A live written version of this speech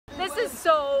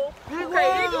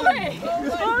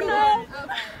Oh no!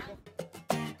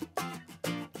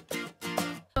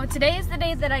 So today is the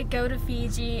day that I go to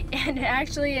Fiji, and it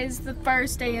actually is the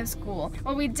first day of school.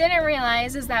 What we didn't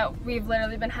realize is that we've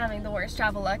literally been having the worst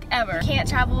travel luck ever. You can't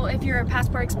travel if your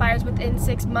passport expires within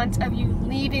 6 months of you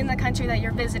leaving the country that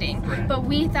you're visiting. But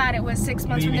we thought it was 6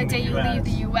 months from the day you leave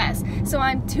the US. So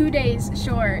I'm 2 days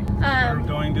short. We're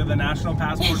going to the National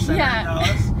Passport Center in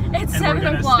Dallas. It's 7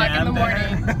 o'clock in the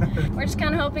morning. We're just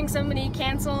kind of hoping somebody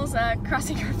cancels,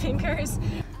 crossing our fingers.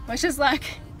 Wish us luck.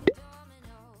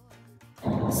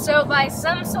 So by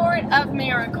some sort of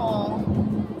miracle,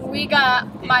 we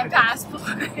got my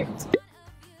passport.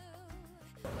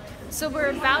 So we're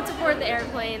about to board the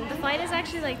airplane. The flight is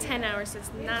actually like 10 hours, so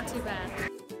it's not too bad.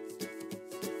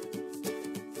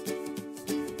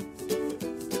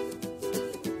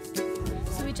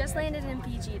 So we just landed in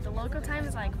Fiji. The local time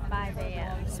is like 5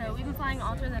 a.m. So we've been flying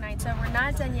all through the night, so we're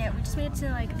not done yet. We just made it to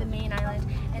like the main island,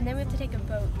 and then we have to take a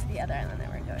boat to the other island that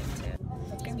we're going to.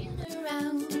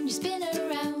 You spin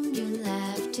around, you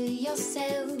laugh to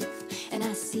yourself, and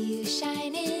I see you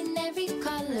shine in every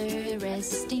color,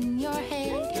 resting your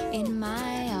head in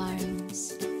my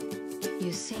arms.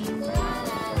 You sing la la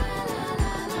la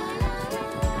la la la.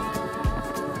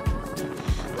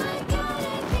 My God,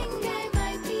 I think I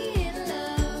might be in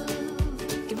love.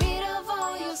 Get rid of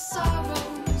all your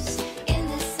sorrows in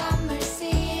the summer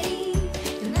city.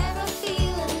 You'll never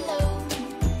feel alone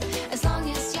as long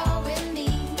as you're with me.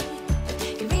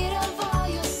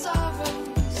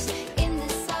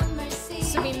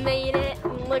 So we made it,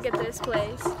 and look at this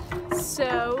place.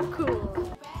 So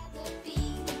cool.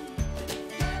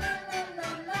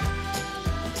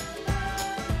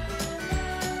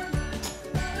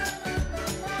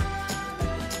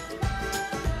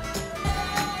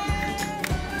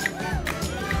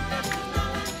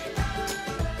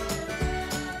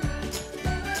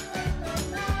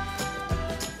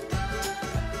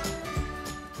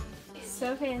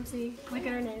 So fancy. Look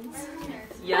at our names.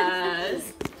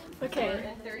 Yes. Okay.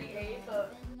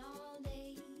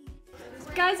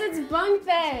 Guys, it's bunk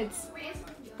beds.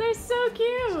 They're so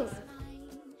cute.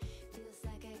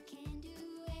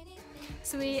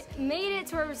 So we made it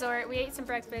to our resort. We ate some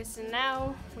breakfast, and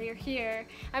now we are here.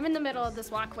 I'm in the middle of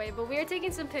this walkway, but we are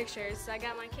taking some pictures. So I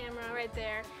got my camera right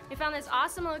there. We found this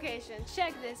awesome location.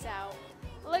 Check this out.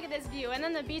 Look at this view, and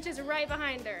then the beach is right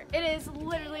behind her. It is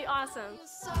literally awesome.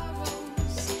 So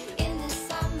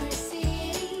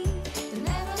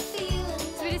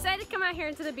we decided to come out here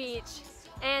into the beach,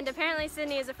 and apparently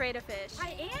Sydney is afraid of fish.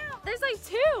 I am. There's like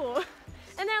 2,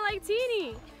 and they're like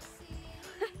teeny.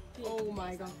 Oh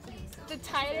my God. The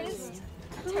tightest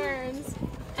turns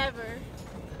ever.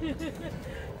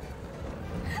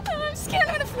 Oh, I'm scared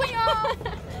I'm gonna flee off.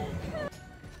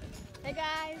 Hey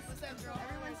guys. What's up, girl?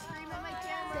 Everyone's screaming at my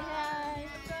camera. Say hi.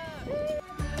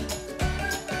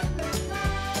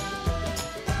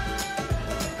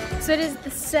 So it is the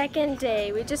second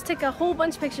day. We just took a whole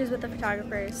bunch of pictures with the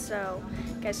photographers, so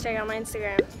guys check out my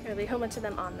Instagram. There'll be a whole bunch of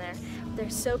them on there.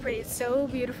 They're so pretty, it's so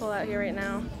beautiful out here right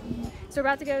now. So we're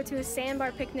about to go to a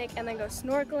sandbar picnic and then go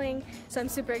snorkeling, so I'm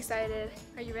super excited.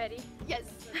 Are you ready? Yes.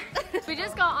 We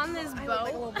just got on this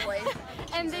boat,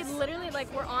 and they literally,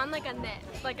 like, we're on like a net,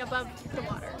 like above the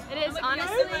water. It is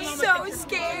honestly so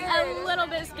scared. a little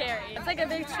bit scary. It's like a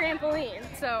big trampoline,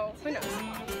 so who knows?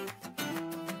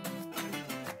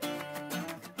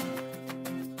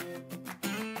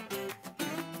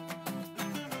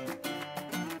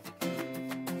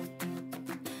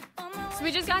 So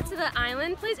we just got to the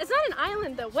island place. It's not an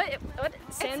island though. What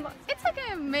sandbar? It's like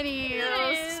a mini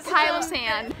pile of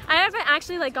sand. I haven't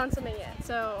actually like gone swimming yet,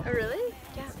 so. Oh, really?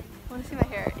 Yeah. I want to see my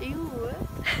hair. Ew.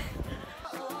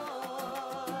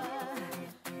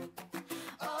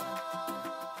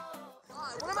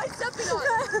 What am I stepping on?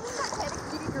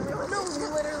 No,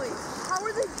 literally. How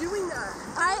are they doing that?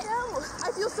 I know.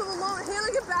 I feel so alone.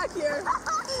 Hannah, get back here.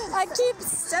 I keep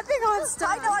stepping on stuff.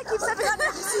 I know, I keep stepping on it.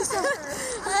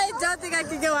 I don't think I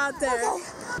could go out there.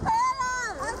 Hannah!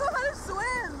 I don't know how to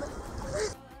swim.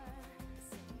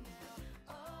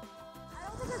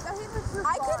 I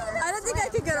don't think I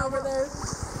could get over there.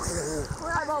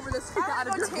 I'm over this. Get out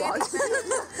of your vlog.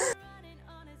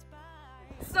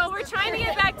 So we're trying to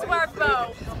get back to our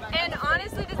boat, and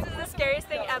honestly, this is the scariest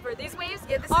thing ever. These waves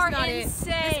are insane. This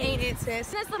ain't it, sis.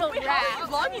 This little raft.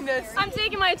 Vlogging this. I'm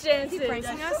taking my chances.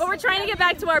 us? But we're trying to get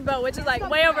back to our boat, which is like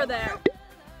way over there.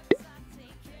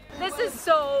 This is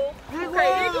so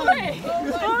crazy.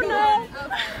 Oh no!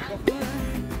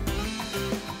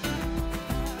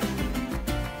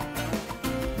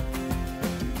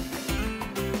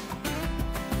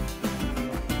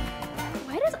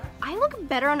 Why does I look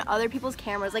better on other people's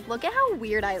cameras. Like, look at how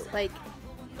weird I like.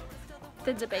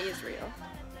 The debate is real.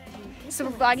 So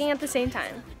we're vlogging at the same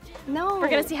time. No. We're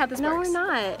gonna see how this works. No,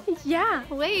 we're not. Yeah.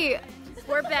 Wait.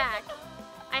 We're back.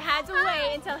 I had to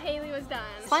wait until Haley was done.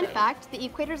 Fun fact, the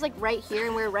equator's like right here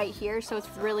and we're right here, so it's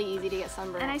really easy to get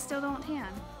sunburned. And I still don't tan.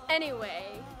 Anyway,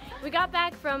 we got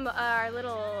back from our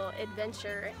little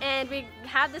adventure and we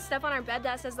have this stuff on our bed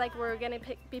that says like we're gonna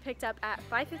be picked up at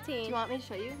 5:15. Do you want me to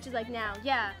show you? Which is like now,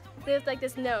 yeah. There's like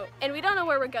this note and we don't know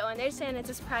where we're going. They're saying it's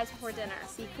a surprise before dinner.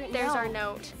 Secret? There's No. our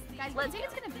note. Guys, what do you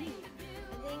think it's gonna be?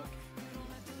 I think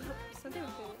something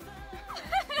with food.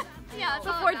 Yeah, that's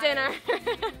Before dinner.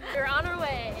 We're on our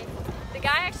way. The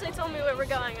guy actually told me where we're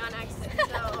going on accident,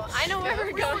 so I know where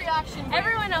we're going.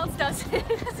 Everyone else doesn't.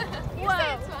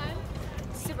 Whoa.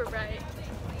 Super bright.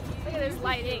 Look at this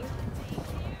lighting.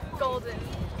 Golden.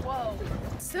 Whoa.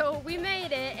 So we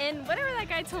made it, and whatever that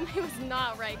guy told me was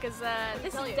not right, because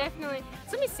this is definitely,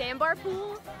 it's gonna be sandbar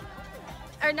pool.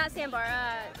 Or not sandbar,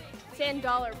 sand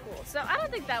dollar pool. So I don't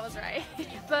think that was right.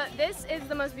 But this is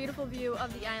the most beautiful view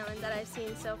of the island that I've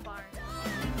seen so far.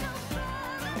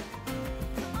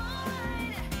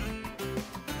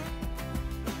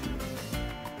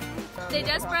 They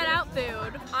just brought out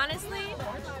food. Honestly,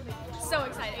 so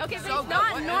excited. Okay, but it's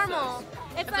not normal.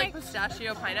 It's like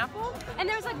pistachio pineapple? and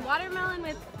there's like watermelon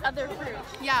with other fruit.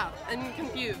 Yeah, and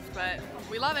confused, but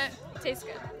we love it. Tastes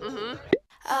good. Mm-hmm.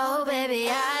 Oh baby,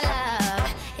 I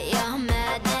love your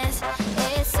madness.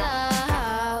 It's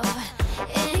so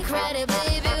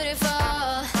incredibly beautiful.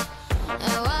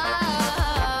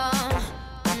 Oh,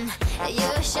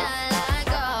 you shine like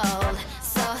gold,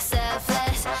 so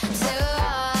selfless to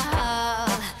all.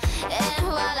 And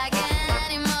while I can't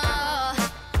anymore,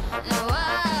 no.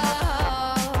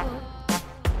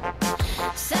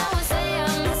 Someone say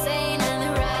I'm insane and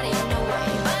they're right in the way,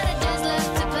 but I just love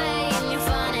to play in your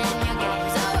fun and your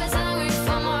games. Always hungry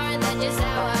for more, that's just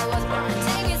how I was born.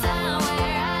 Take me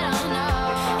somewhere I don't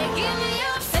know and give me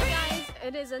your Hey guys,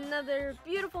 it is another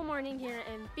beautiful morning here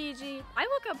in Fiji. I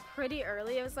woke up pretty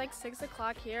early. It was like 6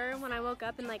 o'clock here when I woke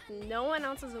up and like no one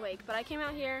else was awake. But I came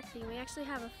out here and we actually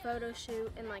have a photo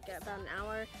shoot in like about an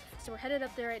hour. So we're headed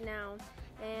up there right now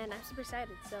and I'm super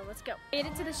excited. So let's go. Made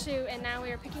it to the shoot and now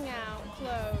we are picking out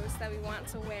clothes that we want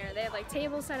to wear. They have like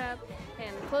tables set up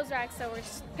and clothes racks. So we're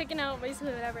just picking out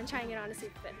basically whatever and trying it on to see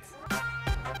if it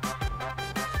fits.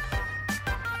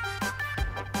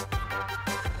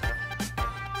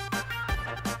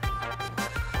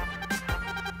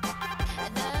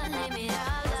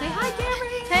 Say hi,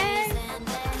 Kamri. Hey.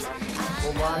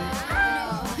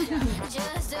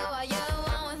 Just do what you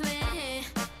want with me.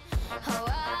 Oh,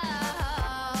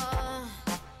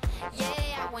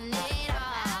 yeah, I want it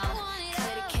all.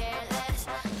 Couldn't care less.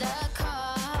 The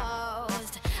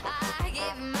cost. I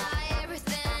give my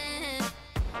everything.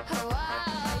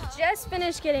 Oh, Just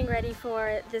finished getting ready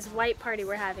for this white party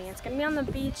we're having. It's gonna be on the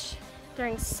beach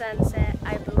during sunset,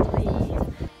 I believe.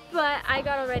 But I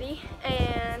got all ready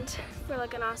and we're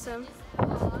looking awesome.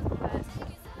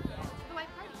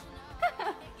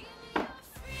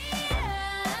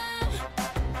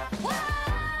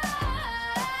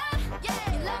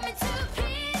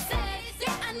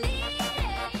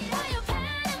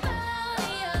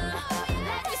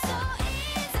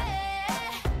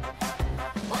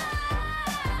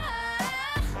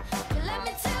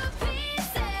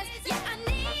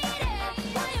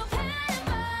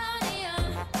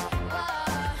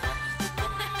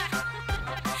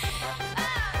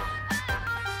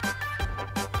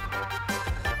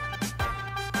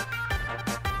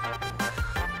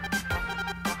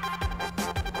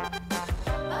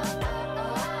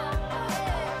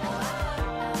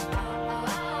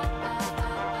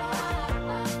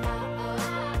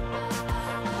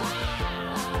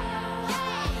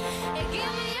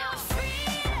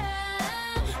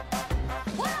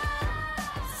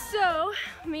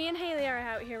 Me and Haley are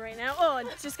out here right now. Oh,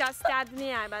 just got stabbed in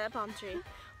the eye by that palm tree.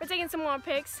 We're taking some more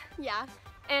pics. Yeah.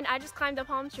 And I just climbed a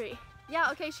palm tree. Yeah,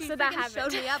 okay, she So that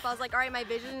showed me up. I was like, all right, my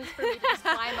vision is for me to just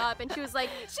climb up. And she was like,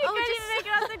 She couldn't even make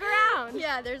it off the ground.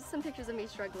 Yeah, there's some pictures of me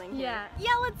struggling here. Yeah.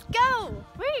 Yeah, let's go.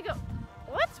 Where you go?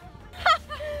 What?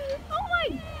 Oh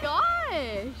my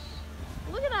gosh.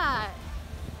 Look at that.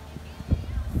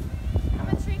 I'm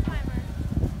a tree climber.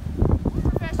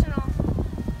 Professional.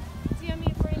 Do you want me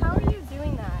to bring How are you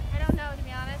doing that? I don't know, to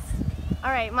be honest.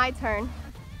 All right, my turn.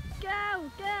 Go,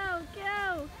 go,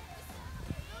 go.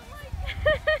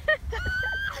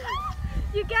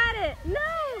 You got it. No.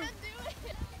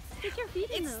 Stick your feet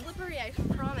in It's those. slippery, I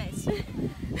promise.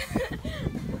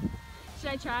 Should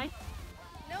I try?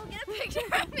 No, get a picture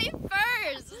of me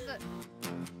first.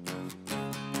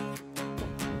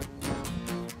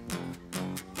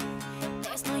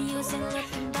 wasn't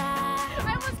looking back.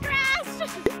 I almost crashed.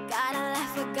 Gotta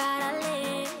laugh or gotta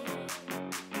live,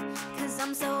 'cause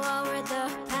I'm so over the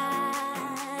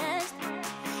past,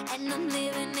 and I'm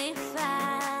living it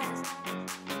fast.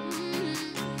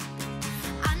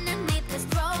 Underneath the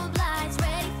strobe lights,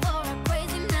 ready for a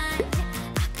crazy night.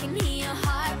 I can hear your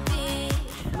heartbeat.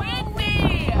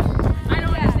 Windy. I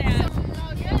don't understand.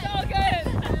 It's all good.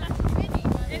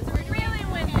 It's really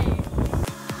windy.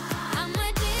 I'm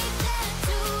addicted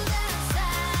to the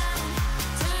sound.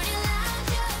 Turn it loud,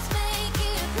 just make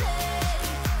it play.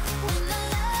 When the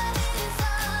love is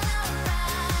all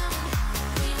around,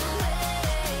 bring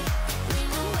away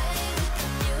with the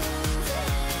music.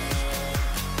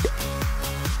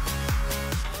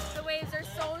 The waves are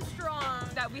so strong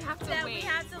that we have to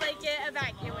like get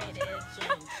evacuated.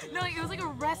 No, like, it was like a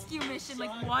rescue mission.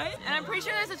 Like what? And I'm pretty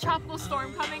sure there's a tropical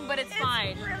storm coming, but it's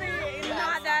fine. Really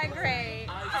not that great.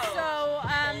 So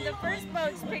the first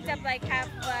boat's picked up like half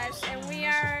of us, and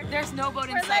There's no boat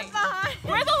in we're sight. left behind.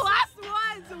 We're the last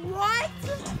ones. What?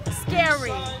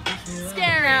 Scary.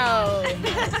 Scary. No.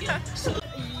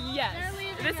 Yes.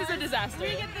 This is a disaster. We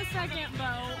get the second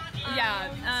boat. Yeah.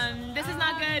 This is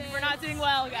not good. We're not doing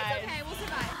well, guys. Okay, we'll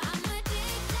survive. I'm addicted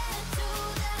to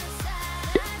the sound.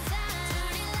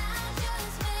 Turn it loud,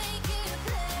 just make it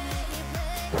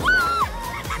play.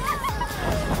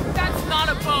 That's not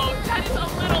a boat. That is a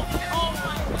little. Oh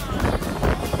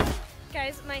my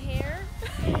Guys, my hair.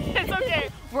 god. It's okay.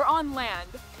 We're on land.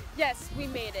 Yes, we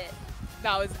made it.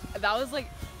 That was like.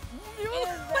 It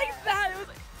was like that. It was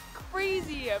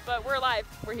crazy, but we're alive.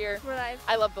 We're here. We're live.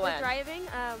 I love the We're land. driving.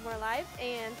 We're live,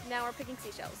 and now we're picking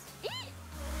seashells.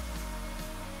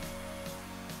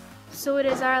 So it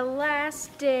is our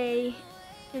last day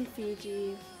in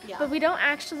Fiji. Yeah. But we don't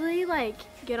actually like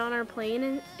get on our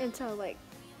plane until like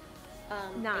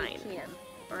 9 8 p.m.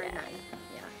 or Yeah. 9.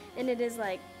 Yeah. and it is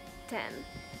like 10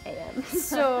 a.m.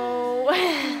 So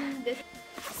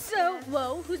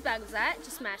whoa, whose bag was that?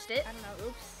 Just smashed it. I don't know.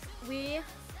 Oops. We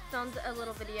filmed a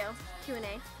little video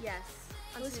Q&A. Yes.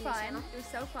 On It was Sydney's fun. channel. It was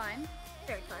so fun.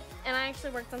 Very fun. And I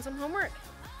actually worked on some homework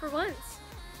for once.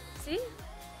 See?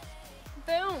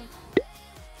 Boom.